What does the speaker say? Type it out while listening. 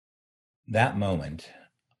that moment,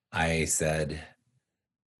 I said,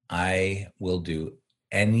 I will do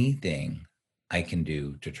anything I can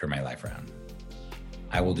do to turn my life around.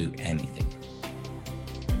 I will do anything.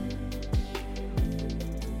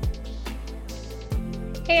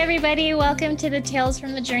 Hey everybody, welcome to the Tales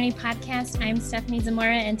from the Journey podcast. I'm Stephanie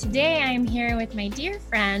Zamora, and today I'm here with my dear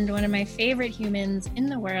friend, one of my favorite humans in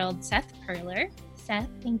the world, Seth Perler. Seth,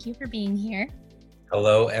 thank you for being here.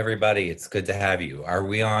 Hello, everybody. It's good to have you. Are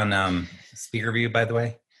we on speaker view, by the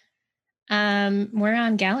way? We're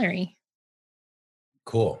on gallery.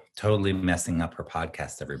 Cool. Totally messing up her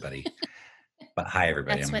podcast, everybody. But hi,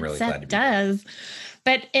 everybody. That's I'm what really Seth glad to be does.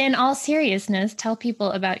 But in all seriousness, tell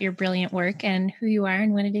people about your brilliant work and who you are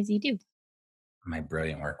and what it is you do. My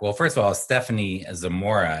brilliant work. Well, first of all, Stephanie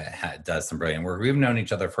Zamora does some brilliant work. We've known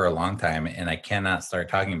each other for a long time, and I cannot start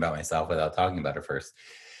talking about myself without talking about her first,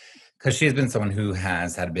 because she has been someone who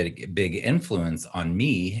has had a big influence on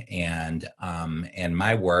me and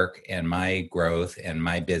my work and my growth and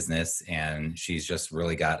my business. And she's just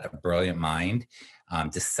really got a brilliant mind,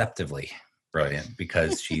 deceptively brilliant,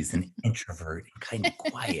 because she's an introvert and kind of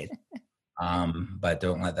quiet. But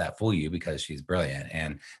don't let that fool you, because she's brilliant.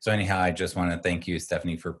 And so anyhow, I just want to thank you,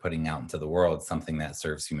 Stephanie, for putting out into the world something that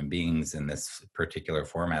serves human beings in this particular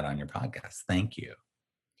format on your podcast. Thank you.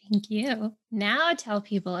 Thank you. Now tell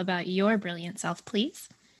people about your brilliant self, please.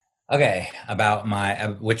 Okay, about my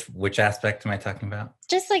which aspect am I talking about?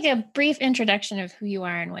 Just like a brief introduction of who you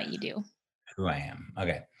are and what you do. Who I am.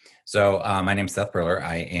 Okay. So my name's Seth Perler.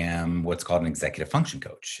 I am what's called an executive function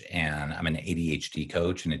coach, and I'm an ADHD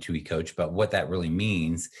coach and a 2E coach. But what that really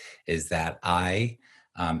means is that I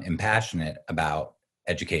am passionate about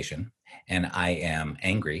education, and I am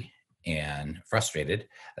angry and frustrated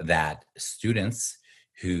that students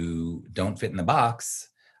who don't fit in the box,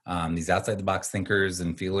 these outside the box thinkers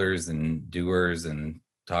and feelers and doers and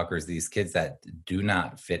talkers, these kids that do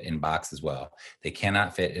not fit in boxes well, they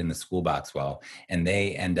cannot fit in the school box well, and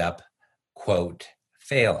they end up, quote,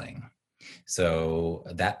 failing. So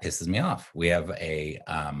that pisses me off. We have a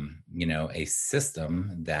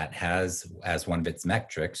system that has, as one of its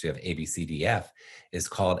metrics, you have A, B, C, D, F, is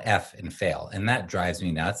called F and fail. And that drives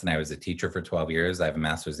me nuts. And I was a teacher for 12 years. I have a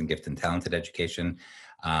master's in gift and talented education.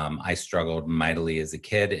 I struggled mightily as a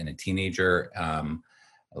kid and a teenager,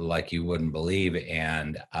 like you wouldn't believe.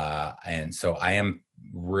 And so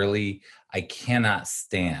I cannot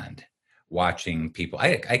stand watching people.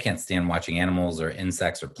 I can't stand watching animals or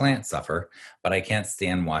insects or plants suffer, but I can't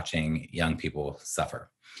stand watching young people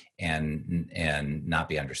suffer and not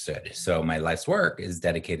be understood. So my life's work is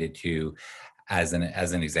dedicated to, as an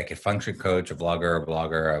executive function coach, a vlogger, a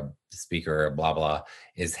blogger, a speaker, blah blah,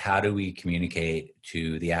 is how do we communicate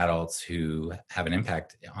to the adults who have an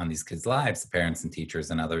impact on these kids' lives, the parents and teachers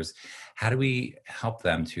and others? How do we help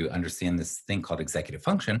them to understand this thing called executive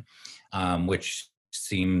function, which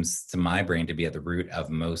seems to my brain to be at the root of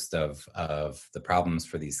most of the problems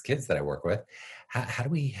for these kids that I work with? How do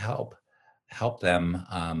we help them?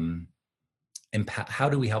 How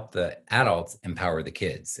do we help the adults empower the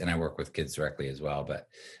kids? And I work with kids directly as well, but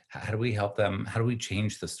how do we help them? How do we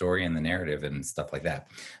change the story and the narrative and stuff like that?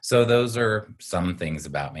 So those are some things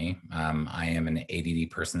about me. I am an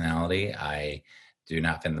ADD personality. I do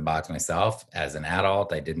not fit in the box myself as an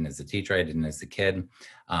adult. I didn't as a teacher. I didn't as a kid.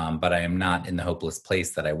 But I am not in the hopeless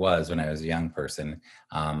place that I was when I was a young person.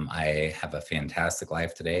 I have a fantastic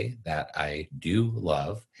life today that I do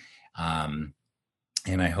love.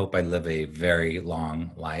 And I hope I live a very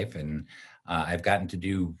long life. And I've gotten to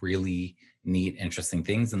do really neat, interesting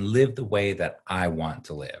things and live the way that I want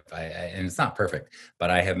to live. And it's not perfect, but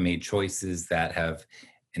I have made choices that have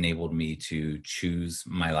enabled me to choose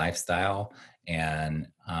my lifestyle and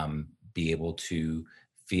be able to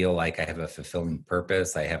feel like I have a fulfilling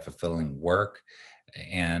purpose. I have fulfilling work.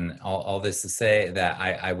 And all this to say that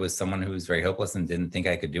I was someone who was very hopeless and didn't think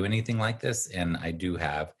I could do anything like this. And I do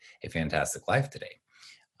have a fantastic life today.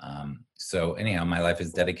 So anyhow, my life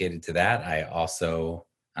is dedicated to that. I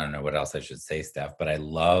don't know what else I should say, Steph, but I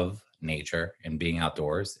love nature and being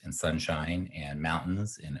outdoors and sunshine and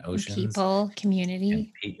mountains and oceans. People,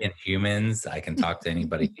 community. And humans. I can talk to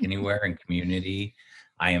anybody anywhere in community.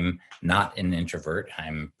 I am not an introvert.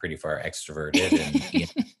 I'm pretty far extroverted and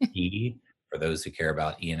ENFP, for those who care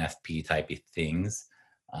about ENFP type of things.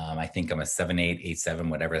 I think I'm a 7-8-8-7,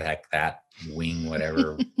 whatever the heck that wing,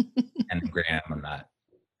 whatever enneagram. I'm not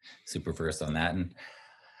super versed on that.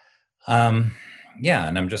 And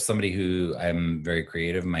and I'm just somebody who, I'm very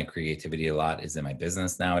creative. My creativity a lot is in my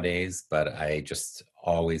business nowadays, but I just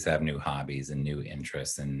always have new hobbies and new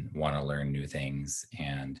interests and want to learn new things.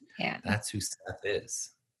 And that's who Seth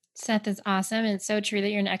is. Seth is awesome. It's so true that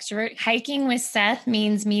you're an extrovert. Hiking with Seth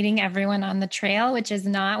means meeting everyone on the trail, which is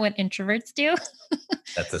not what introverts do.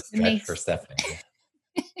 That's a It stretch for makes Stephanie.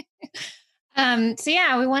 so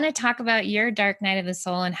yeah, we want to talk about your dark night of the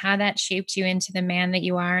soul and how that shaped you into the man that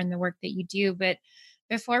you are and the work that you do. But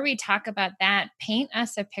before we talk about that, paint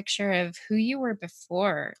us a picture of who you were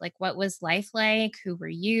before. Like, what was life like? Who were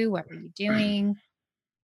you? What were you doing?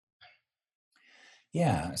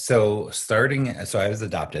 Yeah. So I was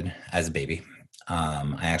adopted as a baby.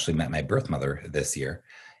 I actually met my birth mother this year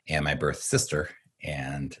and my birth sister,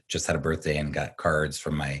 and just had a birthday and got cards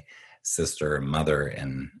from my sister, mother,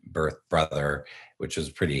 and birth brother, which was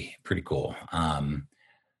pretty cool.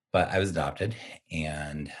 But I was adopted,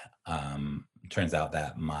 and turns out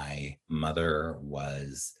that my mother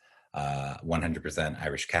was 100%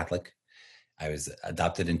 Irish Catholic. I was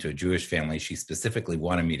adopted into a Jewish family. She specifically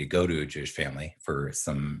wanted me to go to a Jewish family for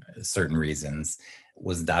some certain reasons.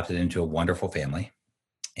 Was adopted into a wonderful family,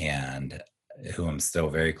 and who I'm still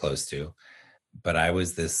very close to. But I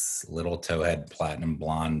was this little towhead platinum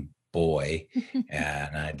blonde boy,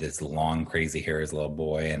 and I had this long crazy hair as a little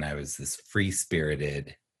boy, and I was this free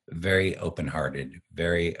spirited, very open hearted,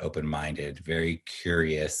 very open minded, very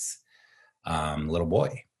curious little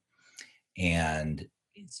boy. And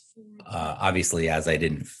obviously, as I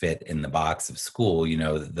didn't fit in the box of school,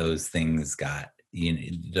 those things got,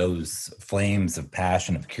 those flames of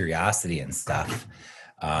passion, of curiosity and stuff.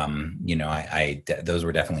 Those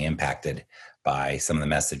were definitely impacted by some of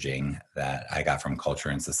the messaging that I got from culture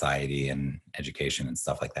and society and education and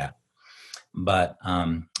stuff like that. But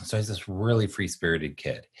so I was this really free spirited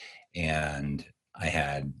kid, and I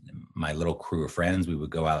had my little crew of friends. We would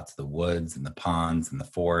go out to the woods and the ponds and the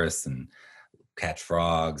forests and catch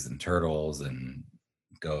frogs and turtles and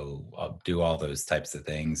go do all those types of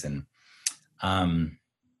things. And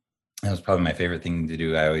that was probably my favorite thing to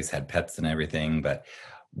do. I always had pets and everything. But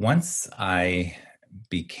once I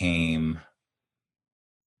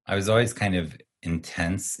was always kind of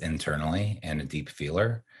intense internally and a deep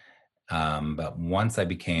feeler. But once I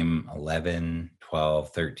became 11, 12,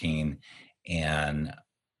 13, and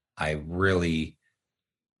I really,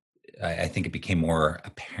 I think it became more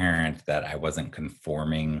apparent that I wasn't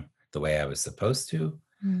conforming the way I was supposed to.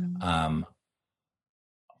 Mm. Um,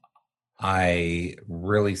 I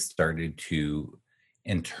really started to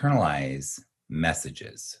internalize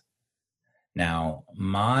messages. Now,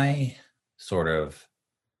 my sort of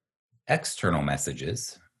external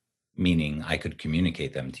messages, meaning I could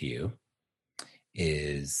communicate them to you,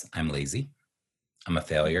 is I'm lazy, I'm a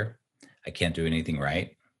failure, I can't do anything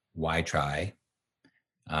right. Why try?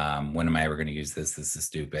 When am I ever going to use this? This is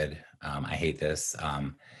stupid. I hate this.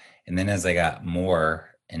 And then as I got more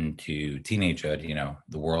into teenagehood,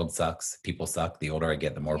 the world sucks, people suck. The older I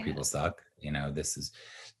get, the more Yeah. people suck.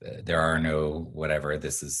 There are no whatever.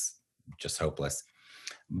 This is just hopeless.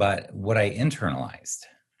 But what I internalized,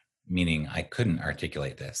 meaning I couldn't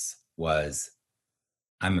articulate this, was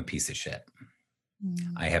I'm a piece of shit.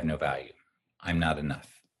 Mm. I have no value. I'm not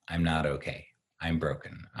enough. I'm not okay. I'm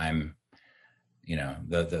broken. I'm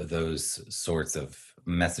those sorts of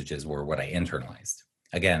messages were what I internalized.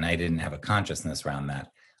 Again, I didn't have a consciousness around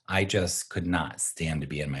that. I just could not stand to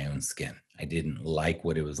be in my own skin. I didn't like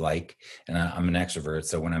what it was like, and I'm an extrovert,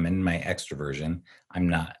 so when I'm in my extroversion, I'm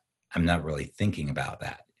not really thinking about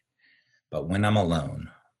that. But when I'm alone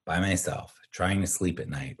by myself, trying to sleep at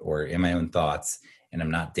night or in my own thoughts, and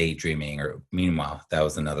I'm not daydreaming, or meanwhile, that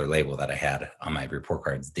was another label that I had on my report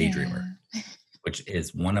cards, daydreamer, Yeah. which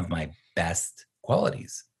is one of my best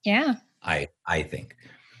qualities. Yeah. I think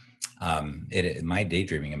my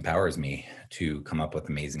daydreaming empowers me to come up with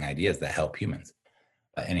amazing ideas that help humans.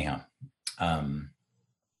 But anyhow, um,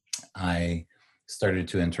 I started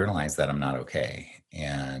to internalize that I'm not okay,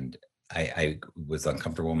 and I was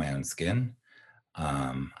uncomfortable in my own skin.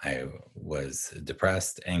 I was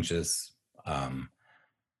depressed, anxious, um,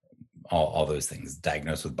 all those things.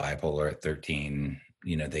 Diagnosed with bipolar at 13.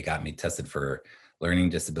 They got me tested for learning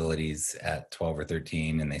disabilities at 12 or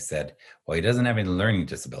 13, and they said, well, he doesn't have any learning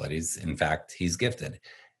disabilities. In fact, he's gifted.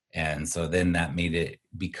 And so then that made it,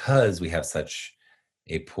 because we have such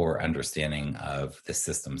a poor understanding of the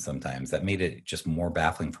system sometimes, that made it just more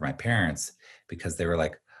baffling for my parents, because they were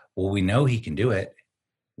like, well, we know he can do it.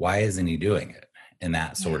 Why isn't he doing it? And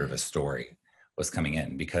that sort of Yeah. a story was coming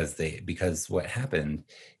in, because what happened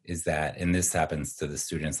is that, and this happens to the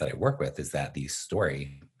students that I work with, is that the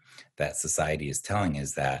story that society is telling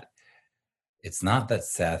is that it's not that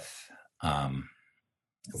Seth,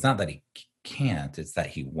 it's not that he can't, it's that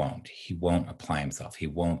he won't apply himself, he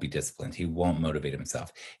won't be disciplined, he won't motivate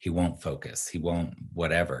himself, he won't focus, he won't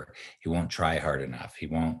whatever, he won't try hard enough, he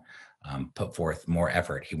won't put forth more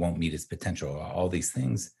effort, he won't meet his potential, all these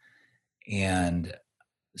things. And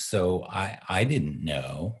so I didn't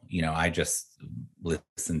know, I just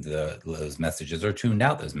listened to those messages or tuned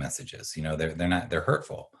out those messages. They're not, they're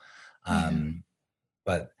hurtful. Yeah. um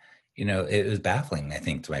but it was baffling, I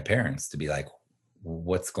think, to my parents to be like,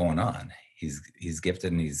 what's going on? He's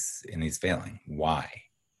gifted, and he's failing. Why?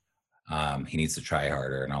 He needs to try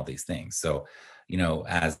harder and all these things. So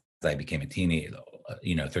as I became a teenager,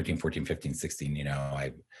 13, 14, 15, 16,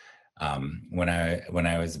 I when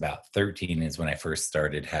I was about 13 is when I first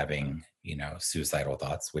started having, suicidal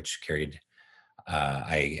thoughts, which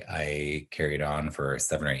I carried on for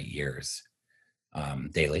 7 or 8 years,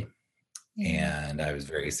 daily. Yeah. And I was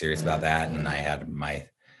very serious about that. And I had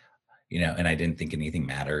and I didn't think anything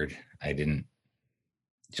mattered. I didn't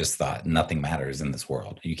just thought nothing matters in this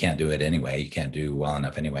world. You can't do it anyway. You can't do well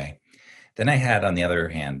enough anyway. Then I had, on the other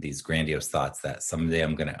hand, these grandiose thoughts that someday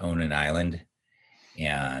I'm going to own an island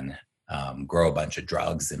and grow a bunch of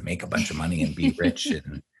drugs and make a bunch of money and be rich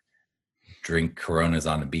and drink Coronas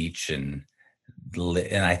on the beach. And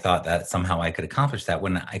I thought that somehow I could accomplish that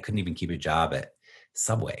when I couldn't even keep a job at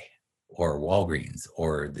Subway or Walgreens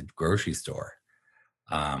or the grocery store.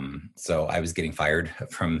 So I was getting fired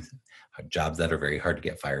from jobs that are very hard to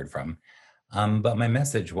get fired from. But my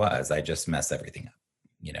message was, I just mess everything up,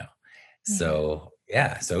 you know?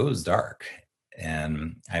 Yeah. So it was dark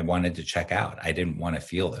and I wanted to check out. I didn't want to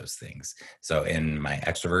feel those things. So in my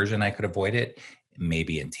extroversion, I could avoid it,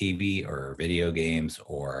 maybe in TV or video games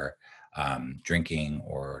or drinking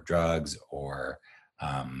or drugs or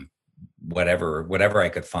whatever I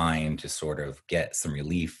could find to sort of get some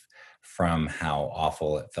relief from how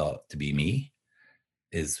awful it felt to be me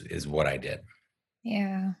is what I did.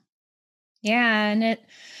 Yeah. Yeah.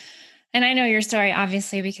 And I know your story,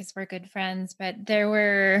 obviously, because we're good friends, but there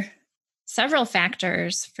were several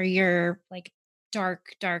factors for your like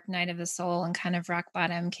dark, dark night of the soul and kind of rock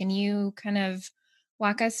bottom. Can you kind of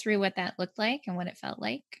walk us through what that looked like and what it felt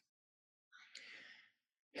like?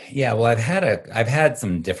 Yeah, well, I've had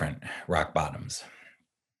some different rock bottoms,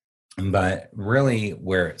 but really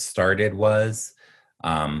where it started was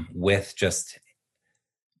with just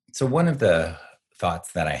so one of the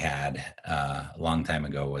thoughts that I had a long time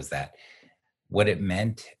ago was that what it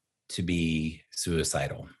meant to be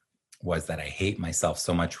suicidal was that I hate myself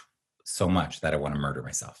so much that I want to murder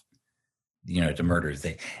myself. To murder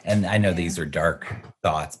thing. And I know Yeah. these are dark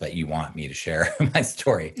thoughts, but you want me to share my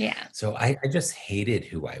story. Yeah. So I just hated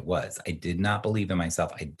who I was. I did not believe in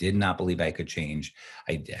myself. I did not believe I could change.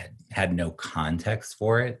 Had no context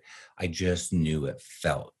for it. I just knew it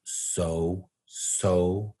felt so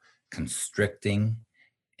constricting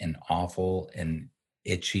and awful and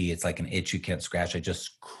itchy. It's like an itch you can't scratch. I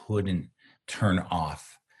just couldn't turn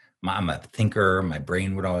off. I'm a thinker. My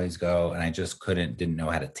brain would always go, and I just didn't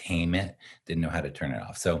know how to tame it, didn't know how to turn it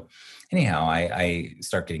off. So, anyhow, I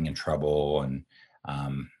start getting in trouble and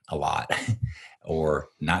a lot, or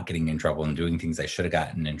not getting in trouble and doing things I should have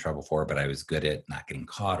gotten in trouble for, but I was good at not getting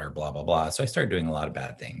caught or blah blah blah. So I started doing a lot of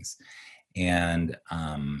bad things, and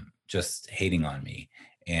just hating on me.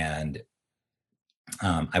 And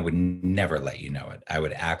I would never let you know it. I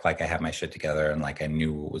would act like I had my shit together and like I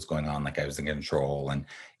knew what was going on, like I was in control. And,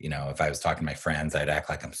 if I was talking to my friends, I'd act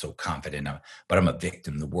like I'm so confident, but I'm a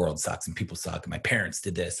victim. The world sucks and people suck. And my parents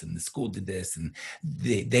did this and the school did this and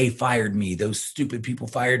they fired me. Those stupid people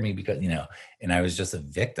fired me because, and I was just a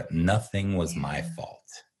victim. Nothing was my Yeah. fault.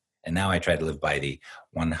 And now I try to live by the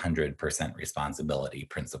 100% responsibility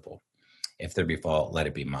principle. If there be fault, let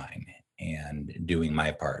it be mine, and doing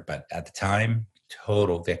my part. But at the time,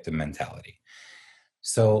 total victim mentality.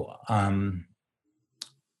 So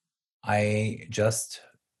I just,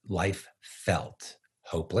 life felt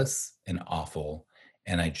hopeless and awful.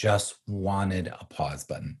 And I just wanted a pause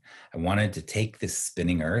button. I wanted to take this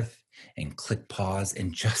spinning earth and click pause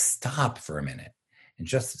and just stop for a minute and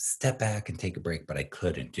just step back and take a break. But I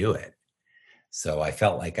couldn't do it. So I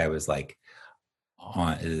felt like I was like,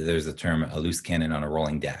 there's a term, a loose cannon on a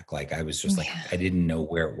rolling deck. Like I was just like, Yeah. I didn't know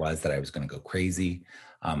where it was that I was going to go crazy.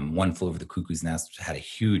 One Flew Over the Cuckoo's Nest had a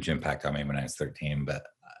huge impact on me when I was 13. But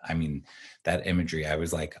I mean, that imagery, I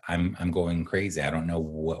was like, I'm going crazy. I don't know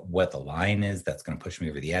what the line is that's going to push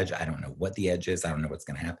me over the edge. I don't know what the edge is. I don't know what's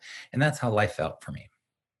going to happen. And that's how life felt for me.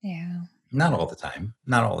 Yeah. Not all the time.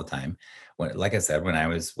 Not all the time. Like I said, when I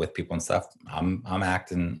was with people and stuff, I'm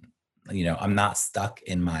acting. I'm not stuck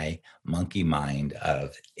in my monkey mind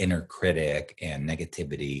of inner critic and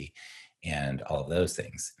negativity and all of those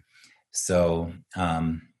things. So,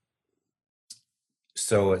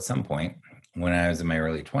 so at some point when I was in my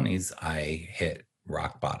early 20s, I hit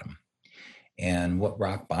rock bottom. And what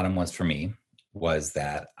rock bottom was for me was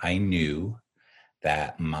that I knew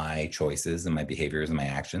that my choices and my behaviors and my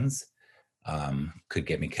actions could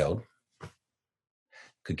get me killed,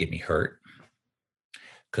 could get me hurt,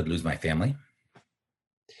 could lose my family.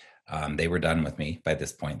 They were done with me by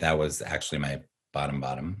this point. That was actually my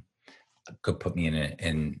bottom. Could put me in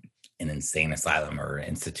an insane asylum or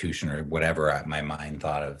institution or whatever my mind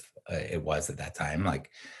thought of it was at that time.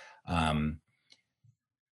 Like, um,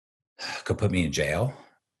 could put me in jail.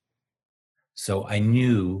 So I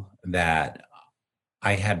knew that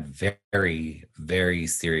I had very, very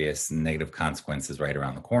serious negative consequences right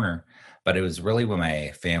around the corner. But it was really when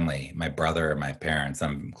my family, my brother, and my parents,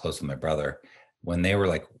 I'm close with my brother, when they were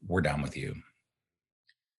like, we're done with you.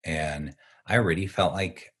 And I already felt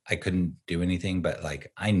like I couldn't do anything, but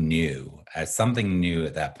like I knew as something new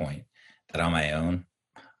at that point that on my own,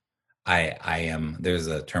 I am, there's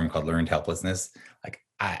a term called learned helplessness. Like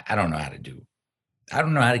I don't know how to do, I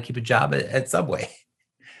don't know how to keep a job at Subway,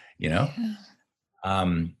 you know? Yeah.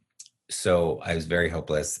 Um, so I was very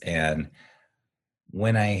hopeless. And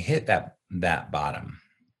when I hit that bottom,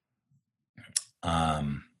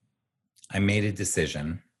 um, I made a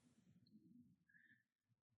decision,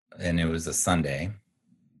 and it was a Sunday.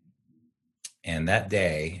 And that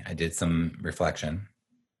day, I did some reflection,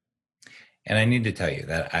 and I need to tell you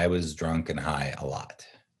that I was drunk and high a lot.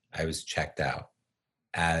 I was checked out.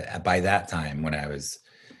 By that time, when I was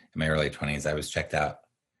in my early 20s, I was checked out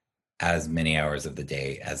as many hours of the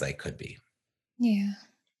day as I could be. Yeah.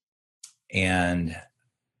 And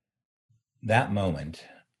that moment,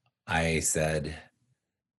 I said,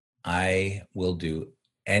 I will do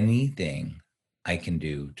anything I can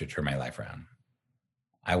do to turn my life around.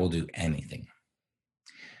 I will do anything.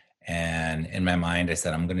 And in my mind, I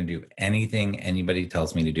said, I'm going to do anything anybody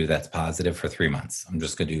tells me to do that's positive for 3 months. I'm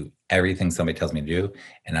just going to do everything somebody tells me to do.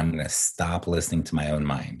 And I'm going to stop listening to my own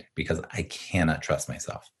mind because I cannot trust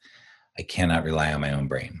myself. I cannot rely on my own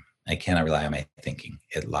brain. I cannot rely on my thinking.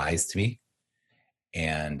 It lies to me.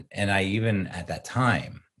 And I even at that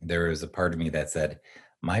time, there was a part of me that said,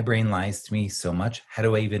 my brain lies to me so much. How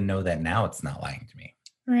do I even know that now it's not lying to me?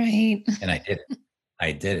 Right. And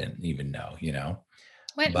I didn't even know,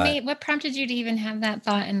 but What prompted you to even have that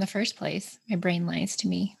thought in the first place? My brain lies to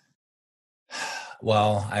me.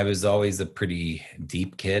 well, I was always a pretty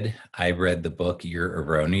deep kid. I read the book Your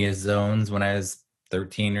Erroneous Zones when I was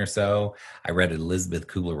 13 or so. I read Elizabeth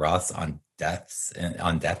Kubler-Ross on death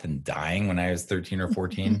and dying when I was 13 or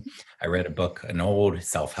 14. I read a book, an old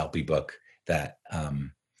self-helpy book that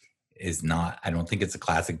is not, I don't think it's a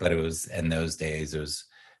classic, but it was in those days, it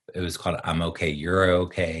was called I'm Okay, You're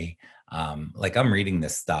Okay. Like I'm reading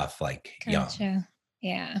this stuff like young. Gotcha.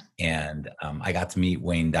 Yeah. And I got to meet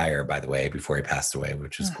Wayne Dyer, by the way, before he passed away,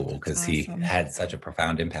 which was Oh, cool that's because he awesome. had such a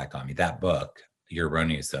profound impact on me. That book, Your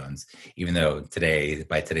Erroneous Zones, even though today,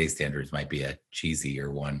 by today's standards, might be a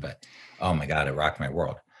cheesier one, but oh my God, it rocked my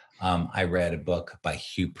world. I read a book by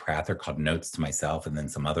Hugh Prather called Notes to Myself, and then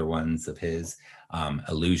some other ones of his,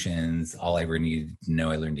 Illusions, All I Ever Needed to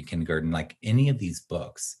Know I Learned in Kindergarten. Like any of these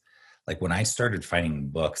books, like when I started finding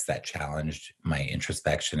books that challenged my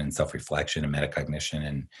introspection and self-reflection and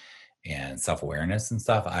metacognition and self-awareness and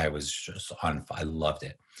stuff, I was just I loved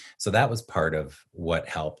it. So that was part of what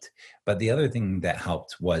helped. But the other thing that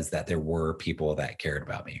helped was that there were people that cared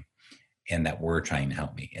about me and that were trying to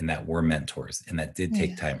help me and that were mentors and that did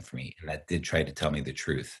take Yeah. time for me and that did try to tell me the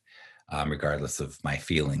truth, regardless of my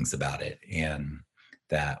feelings about it, and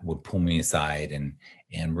that would pull me aside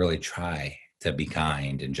and really try to be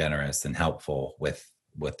kind and generous and helpful with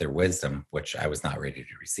their wisdom, which I was not ready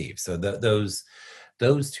to receive. So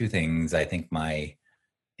those two things, I think my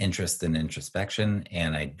interest in introspection,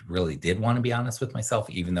 and I really did want to be honest with myself,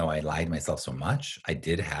 even though I lied to myself so much. I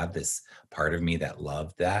did have this part of me that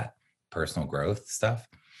loved that personal growth stuff.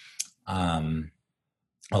 Um,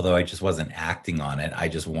 Although I just wasn't acting on it, I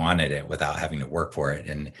just wanted it without having to work for it.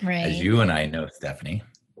 And as Right. you and I know, Stephanie,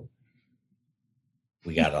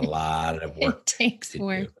 we got a lot of It work takes to do.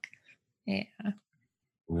 work. Yeah.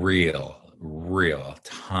 Real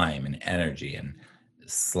time and energy and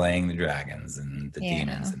slaying the dragons and the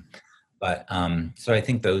demons. Yeah. And but so I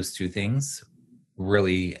think those two things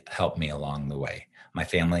really helped me along the way. My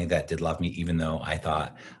family that did love me, even though I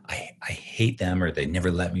thought I hate them or they never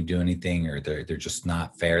let me do anything or they're just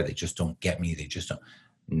not fair. They just don't get me. They just don't.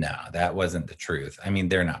 No, that wasn't the truth. I mean,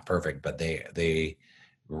 they're not perfect, but they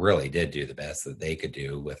really did do the best that they could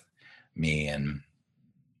do with me. And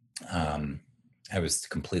um, I was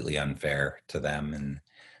completely unfair to them. And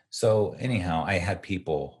So anyhow, I had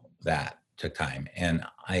people that took time, and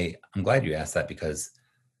I'm glad you asked that because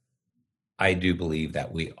I do believe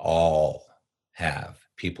that we all have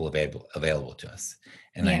people available to us.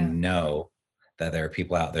 And I Yeah. know that there are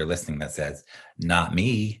people out there listening that says, not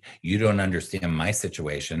me. You don't understand my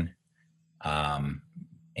situation. Um,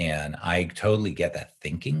 and I totally get that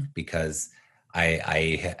thinking because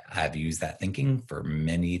have used that thinking for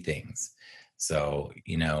many things. So,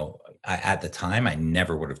 at the time, I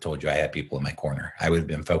never would have told you I had people in my corner. I would have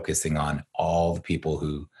been focusing on all the people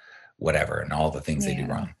who, whatever, and all the things they do Yeah.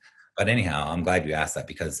 wrong. But anyhow, I'm glad you asked that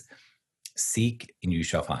because seek and you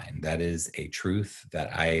shall find. That is a truth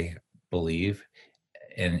that I believe.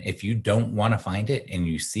 And if you don't want to find it and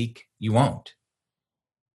you seek, you won't.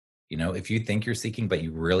 If you think you're seeking, but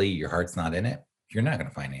your heart's not in it, you're not going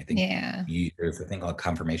to find anything. Yeah. There's a thing called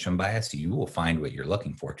confirmation bias. You will find what you're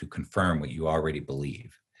looking for to confirm what you already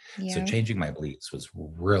believe. So Yeah. changing my beliefs was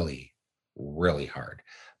really, really hard.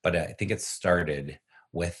 But I think it started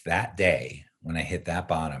with that day when I hit that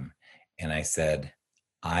bottom and I said,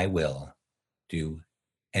 I will do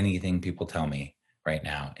anything people tell me right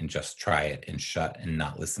now and just try it and shut and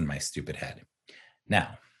not listen to my stupid head.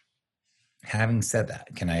 Now, having said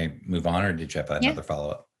that, can I move on or did you have Yeah. another follow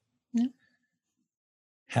up? No.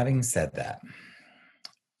 Having said that,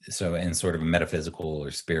 so in sort of a metaphysical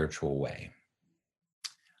or spiritual way,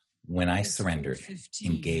 when I surrendered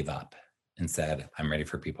and gave up and said, I'm ready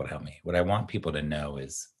for people to help me, what I want people to know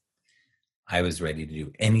is I was ready to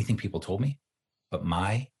do anything people told me, but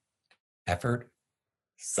my effort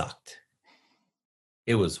sucked.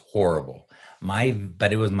 It was horrible.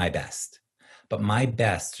 But it was my best. But my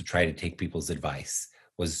best to try to take people's advice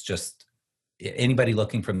was just anybody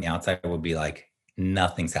looking from the outside would be like,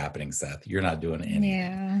 nothing's happening, Seth. You're not doing anything.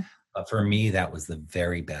 Yeah. But for me, that was the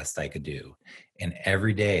very best I could do. And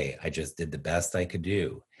every day I just did the best I could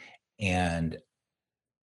do. And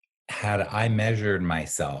had I measured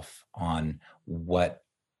myself on what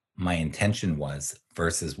my intention was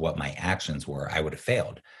versus what my actions were, I would have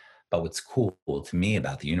failed. But what's cool to me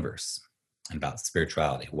about the universe and about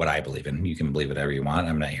spirituality, what I believe in, you can believe whatever you want.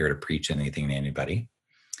 I'm not here to preach anything to anybody.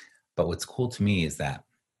 But what's cool to me is that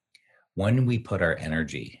when we put our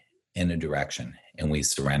energy in a direction and we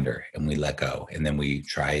surrender and we let go and then we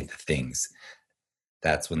try the things,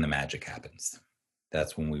 that's when the magic happens.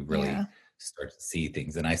 That's when we Yeah. really start to see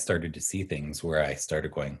things. And I started to see things where I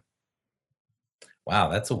started going, wow,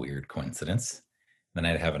 that's a weird coincidence. Then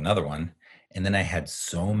I'd have another one. And then I had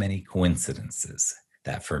so many coincidences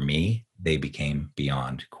that for me, they became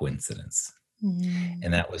beyond coincidence. Mm.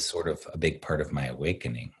 And that was sort of a big part of my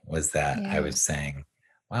awakening was that I Yeah. was saying,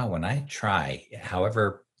 wow, when I try,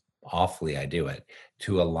 however awfully I do it,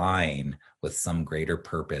 to align with some greater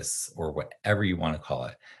purpose or whatever you want to call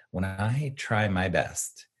it, when I try my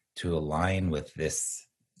best to align with this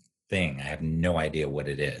thing, I have no idea what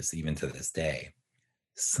it is, even to this day,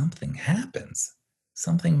 something happens.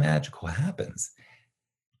 Something magical happens.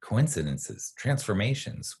 Coincidences,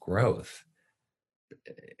 transformations, growth.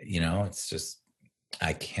 It's just,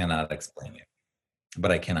 I cannot explain it,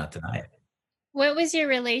 but I cannot deny it. What was your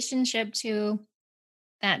relationship to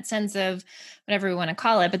that sense of whatever we want to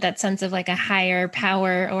call it, but that sense of like a higher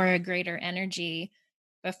power or a greater energy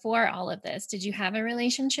before all of this? Did you have a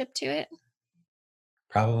relationship to it?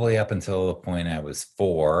 Probably up until the point I was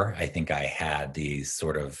 4, I think I had these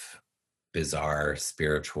sort of bizarre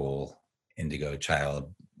spiritual indigo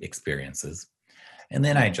child experiences. And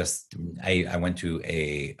then Mm. I went to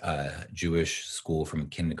a Jewish school from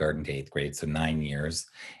kindergarten to 8th grade, so 9 years,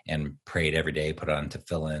 and prayed every day, put on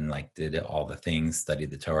tefillin, like did all the things,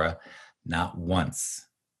 studied the Torah. Not once,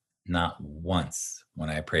 not once when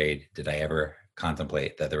I prayed did I ever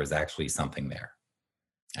contemplate that there was actually something there.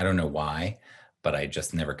 I don't know why, but I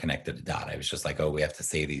just never connected a dot. I was just like, oh, we have to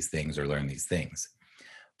say these things or learn these things.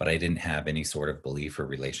 But I didn't have any sort of belief or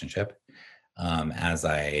relationship. As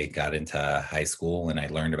I got into high school and I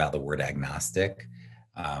learned about the word agnostic,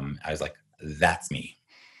 I was like, that's me.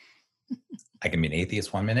 I can be an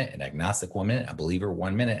atheist 1 minute, an agnostic 1 minute, a believer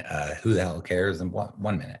 1 minute. Who the hell cares in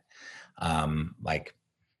 1 minute? Like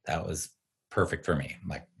that was perfect for me.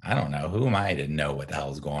 Like, I don't know. Who am I to know what the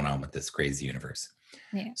hell is going on with this crazy universe?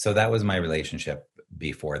 Yeah. So that was my relationship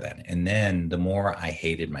before then. And then the more I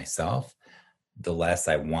hated myself, the less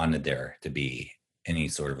I wanted there to be any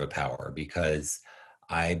sort of a power because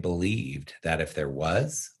I believed that if there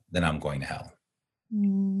was, then I'm going to hell.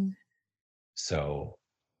 Mm. So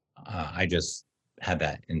I just had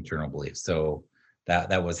that internal belief. So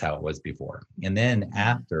that was how it was before. And then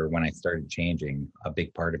Yeah. after, when I started changing, a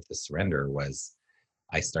big part of the surrender was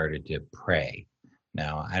I started to pray.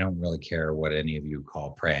 Now, I don't really care what any of you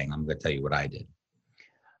call praying. I'm going to tell you what I did.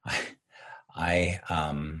 I, I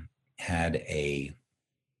had a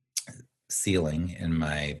ceiling in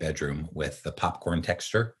my bedroom with the popcorn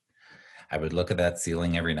texture. I would look at that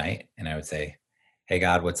ceiling every night and I would say, "Hey,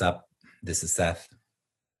 God, what's up? This is Seth."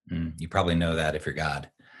 You probably know that if you're God.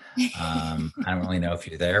 I don't really know if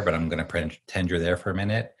you're there, but I'm going to pretend you're there for a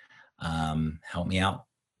minute. Help me out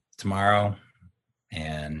tomorrow.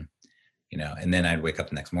 And, and then I'd wake up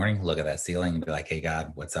the next morning, look at that ceiling and be like, "Hey,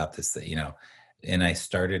 God, what's up?" And I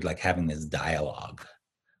started like having this dialogue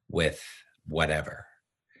with whatever.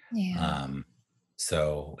 Yeah.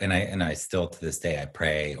 And I still to this day, I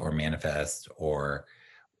pray or manifest or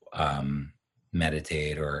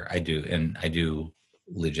meditate, or I do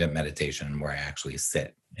legit meditation where I actually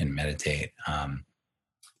sit and meditate.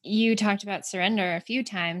 You talked about surrender a few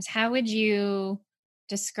times. How would you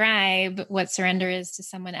describe what surrender is to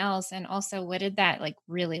someone else? And also, what did that like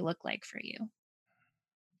really look like for you?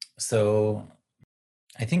 So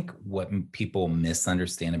I think what people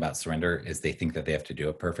misunderstand about surrender is they think that they have to do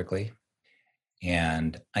it perfectly.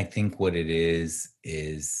 And I think what it is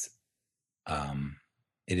um,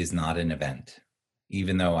 it is not an event.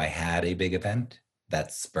 Even though I had a big event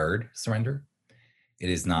that spurred surrender, it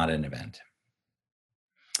is not an event.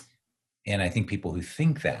 And I think people who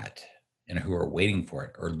think that and who are waiting for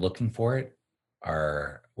it or looking for it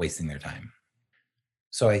are wasting their time.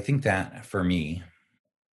 So I think that for me,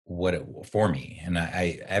 and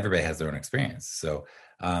I everybody has their own experience. So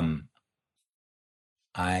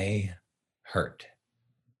I hurt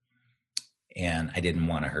and I didn't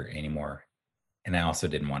want to hurt anymore. And I also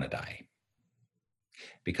didn't want to die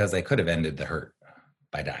because I could have ended the hurt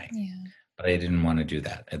by dying, Yeah. but I didn't want to do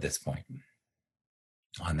that at this point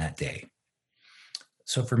on that day.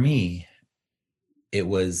 So for me, it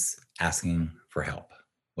was asking for help,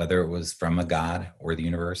 whether it was from a God or the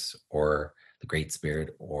universe or the Great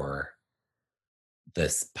Spirit or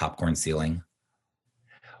this popcorn ceiling,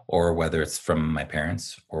 or whether it's from my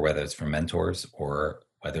parents or whether it's from mentors or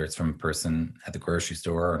whether it's from a person at the grocery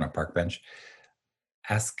store or on a park bench.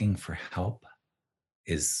 Asking for help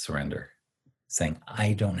is surrender, saying,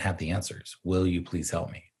 "I don't have the answers. Will you please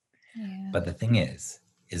help me?" Yeah. But the thing is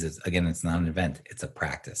it's not an event, it's a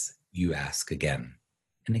practice. You ask again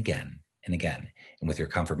and again and again. And with your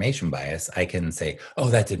confirmation bias, I can say, "Oh,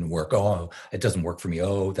 that didn't work. Oh, it doesn't work for me.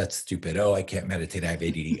 Oh, that's stupid. Oh, I can't meditate. I have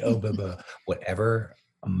ADD. Oh, blah, blah." Whatever.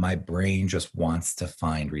 My brain just wants to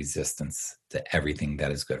find resistance to everything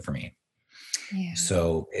that is good for me. Yeah.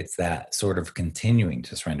 So it's that sort of continuing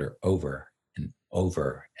to surrender over and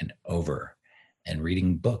over and over and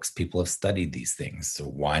reading books. People have studied these things. So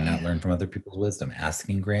why not Yeah. learn from other people's wisdom?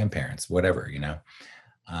 Asking grandparents, whatever.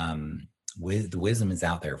 The wisdom is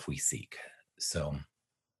out there if we seek. So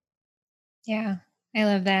Yeah. I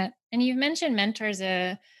love that. And you've mentioned mentors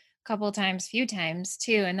a couple times, few times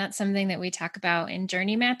too. And that's something that we talk about in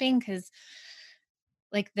journey mapping because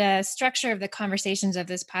like the structure of the conversations of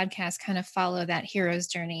this podcast kind of follow that hero's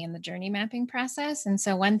journey and the journey mapping process. And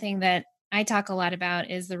so one thing that I talk a lot about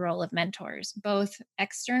is the role of mentors, both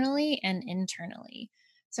externally and internally.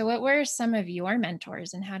 So what were some of your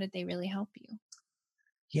mentors and how did they really help you?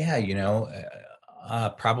 yeah,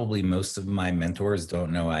 probably most of my mentors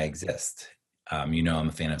don't know I exist. I'm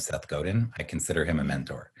a fan of Seth Godin. I consider him a Yeah.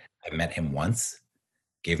 mentor. I met him once,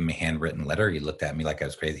 gave him a handwritten letter. He looked at me like I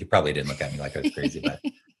was crazy. He probably didn't look at me like I was crazy, but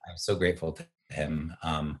I'm so grateful to him.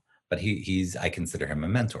 But I consider him a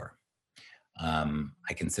mentor.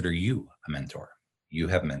 I consider you a mentor. You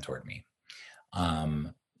have mentored me.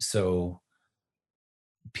 So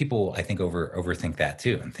people, I think, overthink that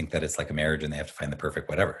too, and think that it's like a marriage and they have to find the perfect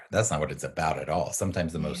whatever. That's not what it's about at all.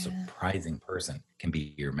 Sometimes the most Yeah. surprising person can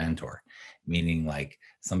be your mentor, meaning like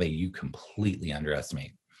somebody you completely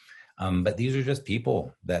underestimate. But these are just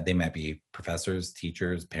people that they might be professors,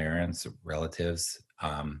 teachers, parents, relatives.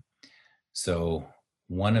 So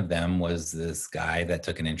one of them was this guy that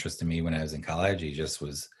took an interest in me when I was in college. He just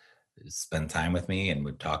was spend time with me and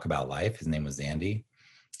would talk about life. His name was Andy,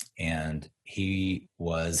 and he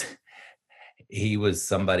was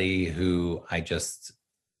somebody who I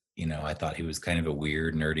thought he was kind of a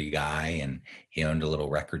weird, nerdy guy, and he owned a little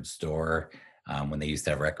record store when they used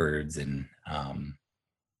to have records, and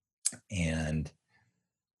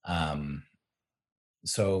um,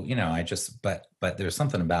 so but there's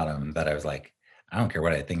something about him that I was like, I don't care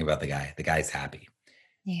what I think about the guy. The guy's happy,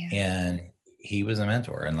 Yeah. and he was a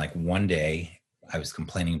mentor. And like one day, I was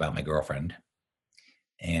complaining about my girlfriend,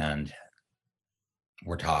 and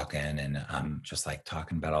we're talking, and I'm just like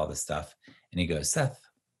talking about all this stuff, and he goes, "Seth,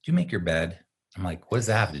 do you make your bed?" I'm like, "What does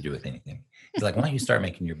that have to do with anything?" He's like, "Why don't you start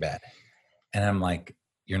making your bed?" And I'm like,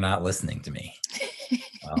 you're not listening to me.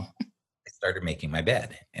 Well, I started making my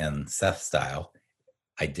bed, and Seth style.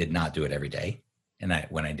 I did not do it every day. And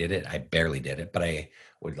when I did it, I barely did it, but I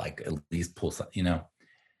would like at least pull some,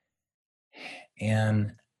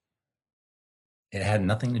 and it had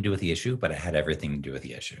nothing to do with the issue, but it had everything to do with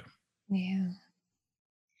the issue. Yeah.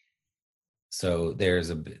 So there's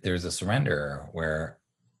a surrender where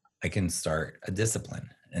I can start a discipline,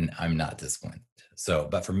 and I'm not disciplined. So,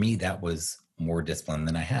 but for me, that was more discipline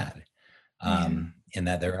than I had. Yeah. In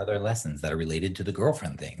that there are other lessons that are related to the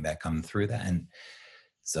girlfriend thing that come through that. And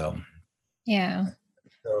so, Yeah.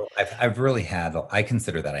 I've really had, I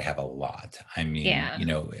consider that I have a lot. I mean, Yeah.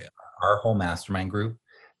 our whole mastermind group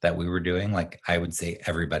that we were doing, like I would say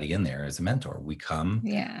everybody in there is a mentor. We come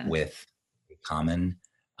Yeah. with a common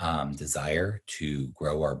desire to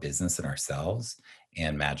grow our business and ourselves,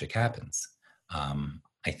 and magic happens.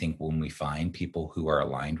 I think when we find people who are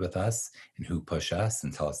aligned with us and who push us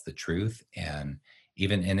and tell us the truth, and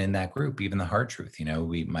even and in that group, even the hard truth,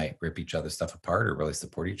 we might rip each other's stuff apart or really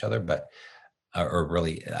support each other, but or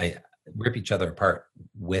really I rip each other apart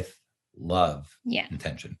with love Yeah.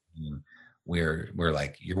 intention. We're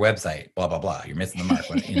like, your website, blah blah blah, you're missing the mark.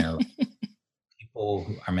 People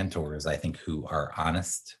who are mentors, I think, who are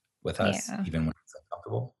honest with us, Yeah. even when it's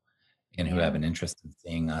uncomfortable, and who Yeah. have an interest in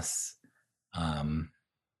seeing us um,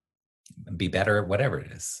 be better at whatever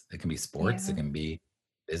it is. It can be sports, Yeah. it can be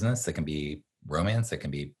business, it can be romance, it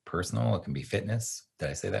can be personal, it can be fitness. Did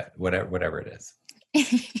I say that? Whatever it is.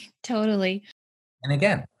 Totally. And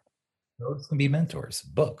again, those can be mentors,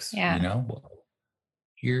 books, Yeah.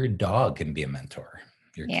 your dog can be a mentor,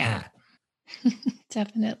 your Yeah. cat.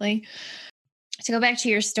 Definitely. To go back to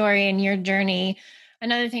your story and your journey,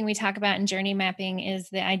 another thing we talk about in journey mapping is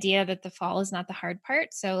the idea that the fall is not the hard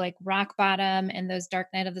part. So, like rock bottom and those dark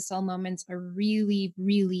night of the soul moments are really,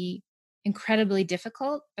 really incredibly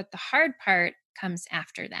difficult. But the hard part comes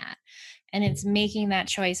after that. And it's making that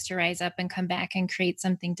choice to rise up and come back and create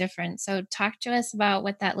something different. So, talk to us about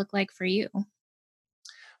what that looked like for you.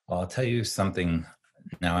 Well, I'll tell you something.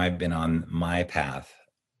 Now I've been on my path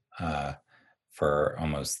uh, for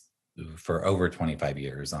for over 25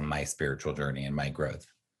 years on my spiritual journey and my growth.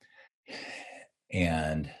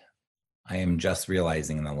 And I am just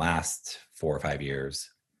realizing in the last 4 or 5 years,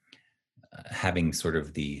 having sort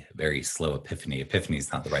of the very slow epiphany. Epiphany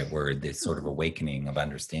is not the right word. This sort of awakening of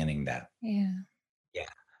understanding that, Yeah. yeah,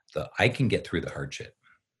 I can get through the hardship.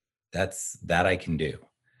 That I can do.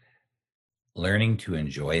 Learning to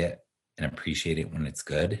enjoy it and appreciate it when it's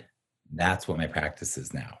good. That's what my practice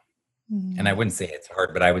is now. And I Mm. wouldn't say it's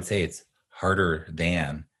hard, but I would say it's harder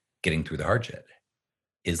than getting through the hardship,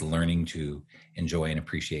 is learning to enjoy and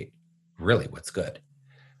appreciate really what's good.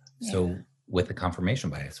 Yeah. So with the confirmation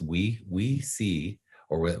bias, we see,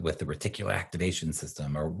 or with the reticular activation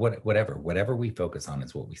system, or whatever we focus on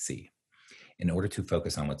is what we see. In order to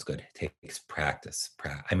focus on what's good, it takes practice.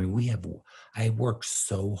 I mean, I work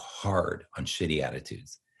so hard on shitty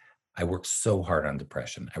attitudes. I worked so hard on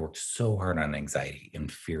depression. I worked so hard on anxiety and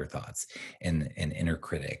fear thoughts and inner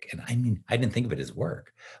critic. And I mean, I didn't think of it as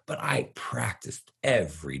work, but I practiced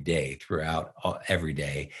every day throughout every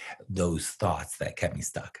day those thoughts that kept me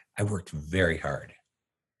stuck. I worked very hard.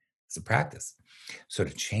 It's a practice. So to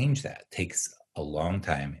change that takes a long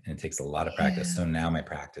time and it takes a lot of practice. Yeah. So now my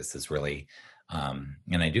practice is really,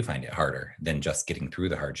 and I do find it harder than just getting through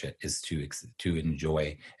the hardship, is to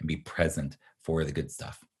enjoy and be present for the good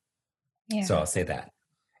stuff. So Yeah. I'll say that.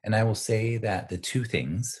 And I will say that the two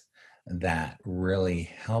things that really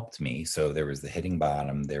helped me, so there was the hitting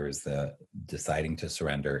bottom, there was the deciding to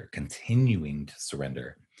surrender, continuing to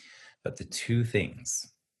surrender. But the two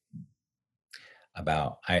things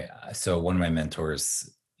about so one of my mentors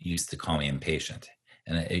used to call me impatient.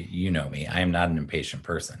 And you know me, I am not an impatient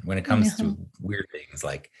person. When it comes to No. weird things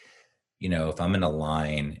like, if I'm in a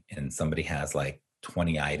line and somebody has like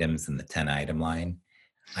 20 items in the 10 item line,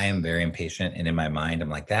 I am very impatient, and in my mind, I'm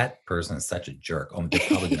like, "That person is such a jerk. Oh, they're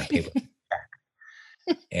probably gonna pay with a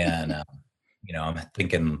check." And, I'm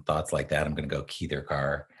thinking thoughts like that. I'm gonna go key their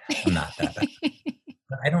car. I'm not that bad.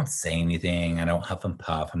 But I don't say anything. I don't huff and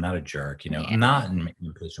puff. I'm not a jerk, I'm Yeah. not an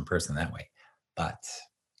impatient person that way, but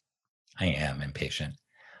I am impatient.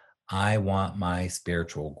 I want my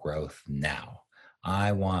spiritual growth now.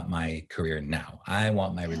 I want my career now. I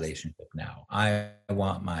want my Yes. relationship now. I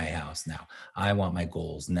want my house now. I want my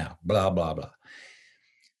goals now. Blah, blah, blah.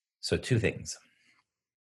 So, two things.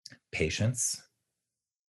 Patience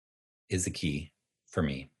is the key for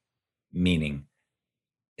me, meaning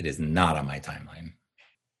it is not on my timeline.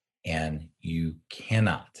 And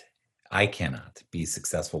I cannot be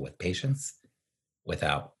successful with patience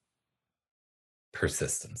without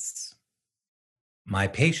persistence. My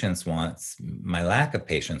lack of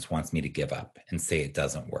patience wants me to give up and say it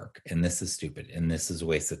doesn't work. And this is stupid. And this is a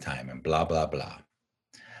waste of time and blah, blah, blah.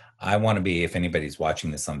 I want to be, if anybody's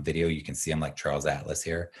watching this on video, you can see I'm like Charles Atlas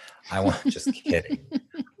here. Just kidding.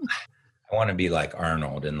 I want to be like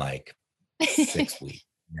Arnold in like 6 weeks,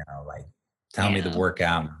 like tell me the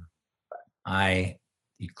workout.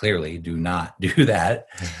 You clearly do not do that.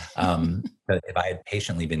 But if I had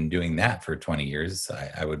patiently been doing that for 20 years,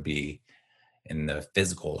 I would be in the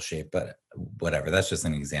physical shape, but whatever, that's just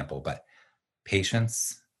an example. But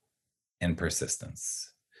patience and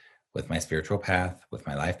persistence with my spiritual path, with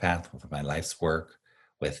my life path, with my life's work,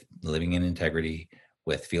 with living in integrity,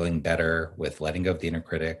 with feeling better, with letting go of the inner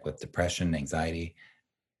critic, with depression, anxiety,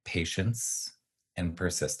 patience and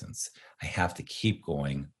persistence. I have to keep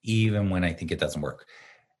going even when I think it doesn't work.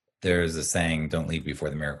 There's a saying, don't leave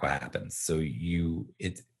before the miracle happens. So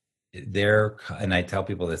and I tell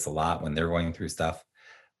people this a lot when they're going through stuff,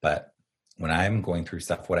 but when I'm going through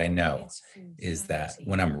stuff, what I know is that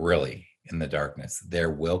when I'm really in the darkness,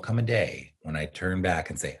 there will come a day when I turn back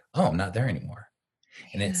and say, oh, I'm not there anymore.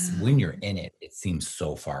 And it's when you're in it, it seems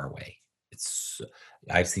so far away.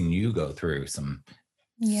 I've seen you go through some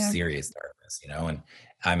serious darkness, and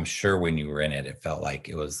I'm sure when you were in it, it felt like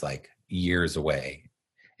it was like years away.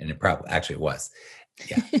 And it was.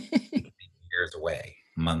 Yeah. Years away,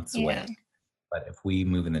 months away. But if we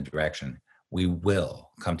move in the direction, we will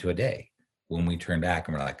come to a day when we turn back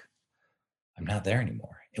and we're like, I'm not there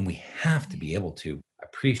anymore. And we have to be able to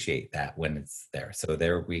appreciate that when it's there. So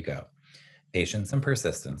there we go. Patience and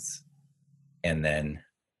persistence. And then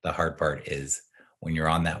the hard part is when you're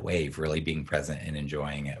on that wave, really being present and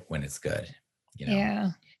enjoying it when it's good.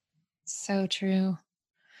 Yeah. So true.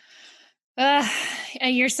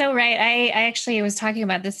 You're so right. I actually was talking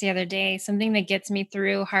about this the other day. Something that gets me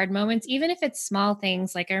through hard moments, even if it's small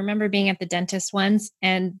things. Like I remember being at the dentist once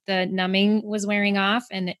and the numbing was wearing off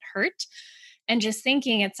and it hurt. And just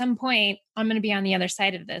thinking at some point, I'm going to be on the other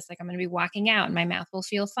side of this. Like I'm going to be walking out and my mouth will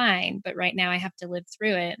feel fine. But right now I have to live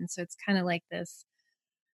through it. And so it's kind of like this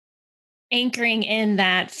anchoring in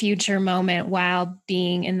that future moment while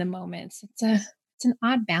being in the moment. So it's an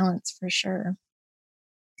odd balance for sure.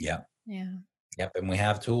 Yeah. Yeah. Yep. And we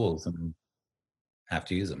have tools and have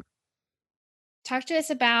to use them. Talk to us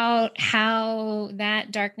about how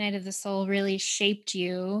that dark night of the soul really shaped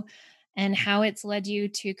you and how it's led you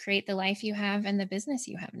to create the life you have and the business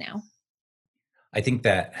you have now. I think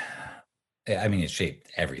that, it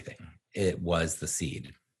shaped everything. It was the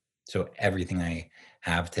seed. So everything I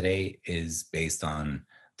have today is based on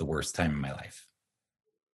the worst time in my life.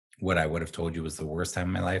 What I would have told you was the worst time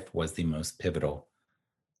in my life was the most pivotal,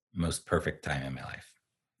 most perfect time in my life.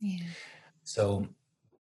 Yeah. So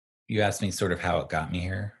you asked me sort of how it got me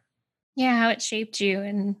here. Yeah, how it shaped you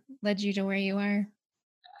and led you to where you are.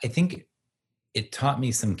 I think it taught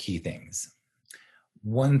me some key things.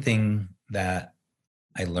 One thing that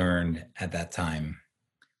I learned at that time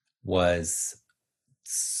was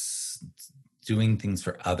doing things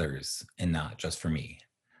for others and not just for me.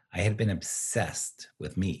 I had been obsessed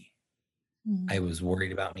with me. I was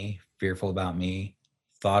worried about me, fearful about me,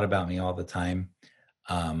 thought about me all the time.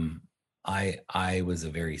 I was a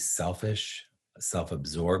very selfish,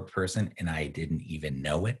 self-absorbed person, and I didn't even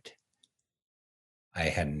know it. I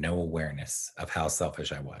had no awareness of how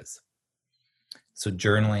selfish I was. So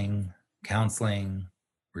journaling, counseling,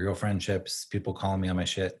 real friendships, people calling me on my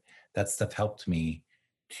shit, that stuff helped me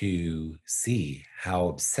to see how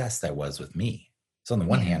obsessed I was with me. So on the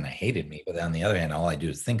one hand, I hated me, but on the other hand, all I do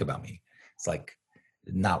is think about me. It's like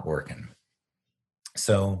not working.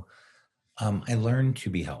 So I learned to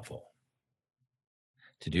be helpful,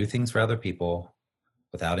 to do things for other people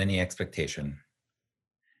without any expectation,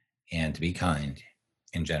 and to be kind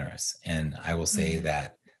and generous. And I will say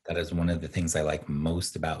that is one of the things I like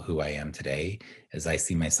most about who I am today, is I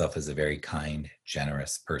see myself as a very kind,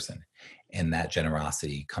 generous person. And that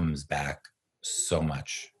generosity comes back so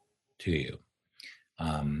much to you.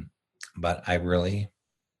 But I really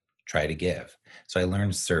try to give. So I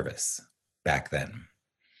learned service back then,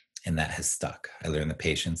 and that has stuck. I learned the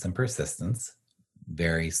patience and persistence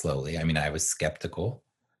very slowly. I was skeptical.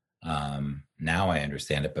 Now I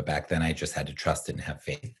understand it, but back then I just had to trust it and have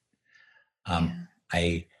faith.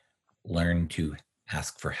 I learned to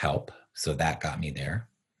ask for help. So that got me there.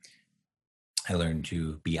 I learned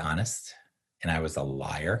to be honest, and I was a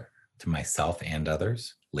liar to myself and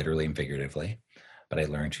others, literally and figuratively. But I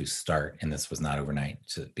learned to start, and this was not overnight,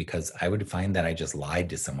 because I would find that I just lied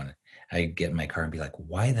to someone. I'd get in my car and be like,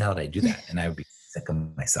 why the hell did I do that? And I would be sick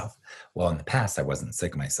of myself. Well, in the past, I wasn't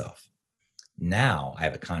sick of myself. Now I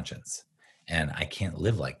have a conscience, And I can't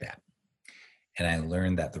live like that. And I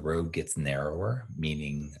learned that the road gets narrower,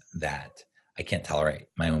 meaning that I can't tolerate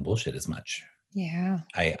my own bullshit as much. Yeah.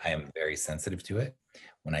 I am very sensitive to it.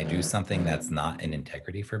 When I do something that's not in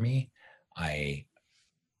integrity for me, I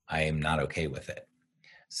am not okay with it.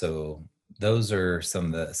 So those are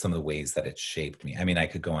some of the ways that it's shaped me. I mean, I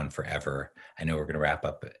could go on forever. I know we're going to wrap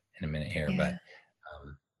up in a minute here, but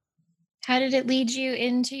how did it lead you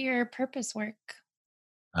into your purpose work?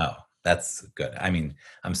 oh, that's good. I mean,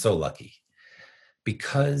 I'm so lucky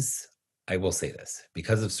because I will say this,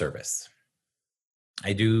 because of service.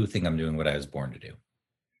 I do think I'm doing what I was born to do.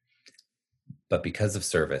 But because of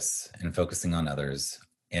service and focusing on others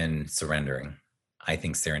and surrendering, I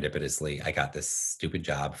think serendipitously, I got this stupid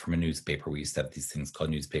job from a newspaper. We used to have these things called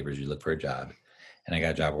newspapers. You look for a job. And I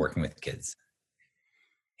got a job working with kids.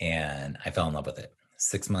 And I fell in love with it.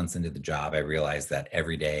 6 months into the job, I realized that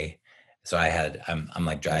every day. So I'm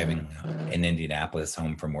like driving in Indianapolis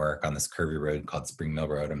home from work on this curvy road called Spring Mill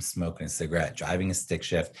Road. I'm smoking a cigarette, driving a stick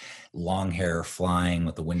shift, long hair flying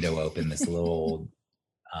with the window open, this little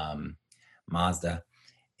Mazda.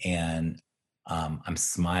 And I'm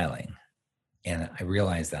smiling. And I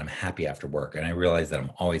realized that I'm happy after work. And I realized that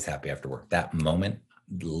I'm always happy after work. That moment,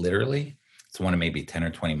 literally, it's one of maybe 10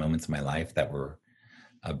 or 20 moments in my life that were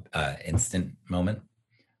an instant moment.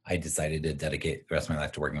 I decided to dedicate the rest of my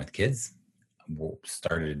life to working with kids.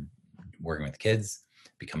 Started working with kids,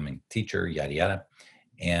 becoming a teacher, yada, yada.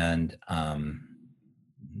 And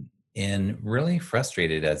really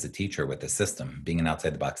frustrated as a teacher with the system, being an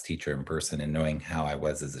outside the box teacher in person and knowing how I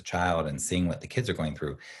was as a child and seeing what the kids are going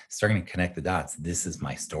through, starting to connect the dots. This is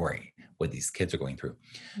my story, what these kids are going through.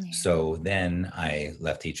 Yeah. So then I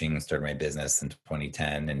left teaching and started my business in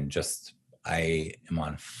 2010 and I am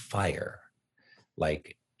on fire,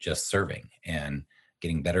 like just serving and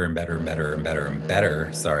getting better and better and better and better and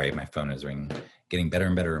better. Sorry, my phone is ringing. Getting better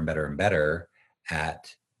and better and better and better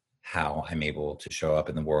at how I'm able to show up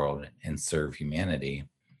in the world and serve humanity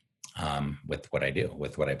with what I do,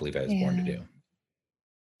 with what I believe I was born to do.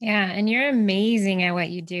 Yeah. And you're amazing at what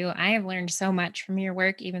you do. I have learned so much from your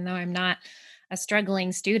work, even though I'm not a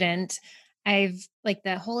struggling student. I've like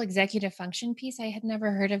the whole executive function piece. I had never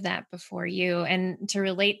heard of that before you. And to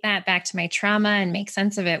relate that back to my trauma and make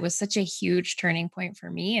sense of it was such a huge turning point for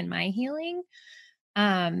me in my healing.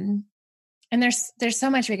 And there's so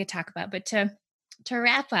much we could talk about, but to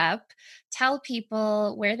wrap up, tell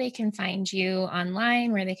people where they can find you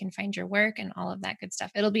online, where they can find your work and all of that good stuff.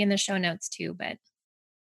 It'll be in the show notes too, but.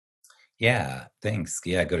 Yeah, thanks.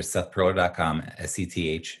 Yeah, go to sethperler.com,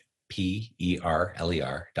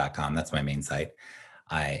 SETHPERLER.com. That's my main site.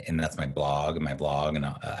 And that's my blog, and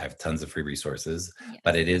I have tons of free resources,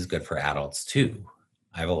 but it is good for adults too.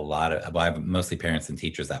 I have I have mostly parents and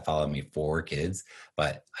teachers that follow me for kids,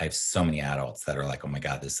 but I have so many adults that are like, oh my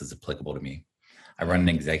God, this is applicable to me. I run an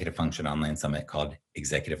executive function online summit called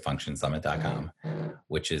executivefunctionsummit.com,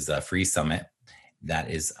 which is a free summit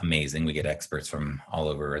that is amazing. We get experts from all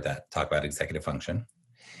over that talk about executive function.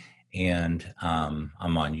 And I'm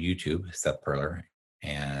on YouTube, Seth Perler,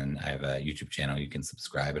 and I have a YouTube channel. You can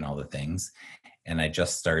subscribe and all the things. And I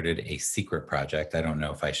just started a secret project. I don't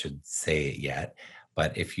know if I should say it yet,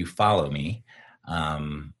 but if you follow me,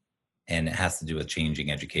 and it has to do with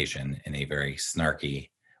changing education in a very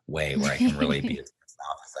snarky way where I can really be as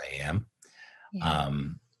off as I am. Yeah.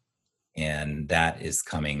 And that is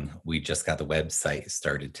coming. We just got the website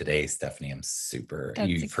started today, Stephanie.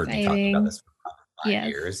 You've heard me talk about this for 5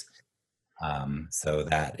 years. So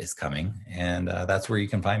that is coming, and that's where you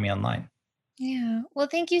can find me online. Yeah. Well,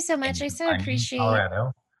 thank you so much. I so appreciate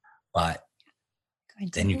Colorado, but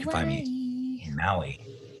then you can find me in Maui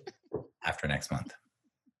after next month.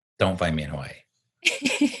 Don't find me in Hawaii.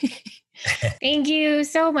 Thank you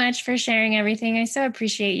so much for sharing everything. I so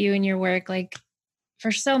appreciate you and your work, like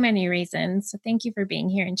for so many reasons. So thank you for being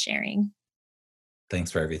here and sharing.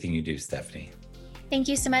 Thanks for everything you do, Stephanie. Thank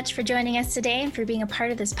you so much for joining us today and for being a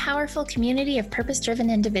part of this powerful community of purpose-driven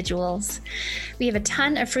individuals. We have a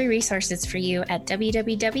ton of free resources for you at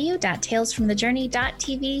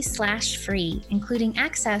www.talesfromthejourney.tv/free, including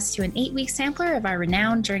access to an 8-week sampler of our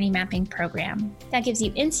renowned journey mapping program. That gives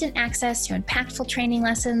you instant access to impactful training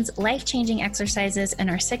lessons, life-changing exercises, and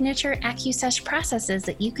our signature AccuSesh processes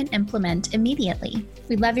that you can implement immediately.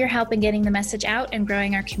 We'd love your help in getting the message out and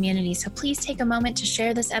growing our community, so please take a moment to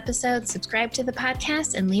share this episode, subscribe to the podcast,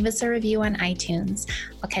 and leave us a review on iTunes.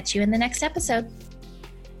 I'll catch you in the next episode.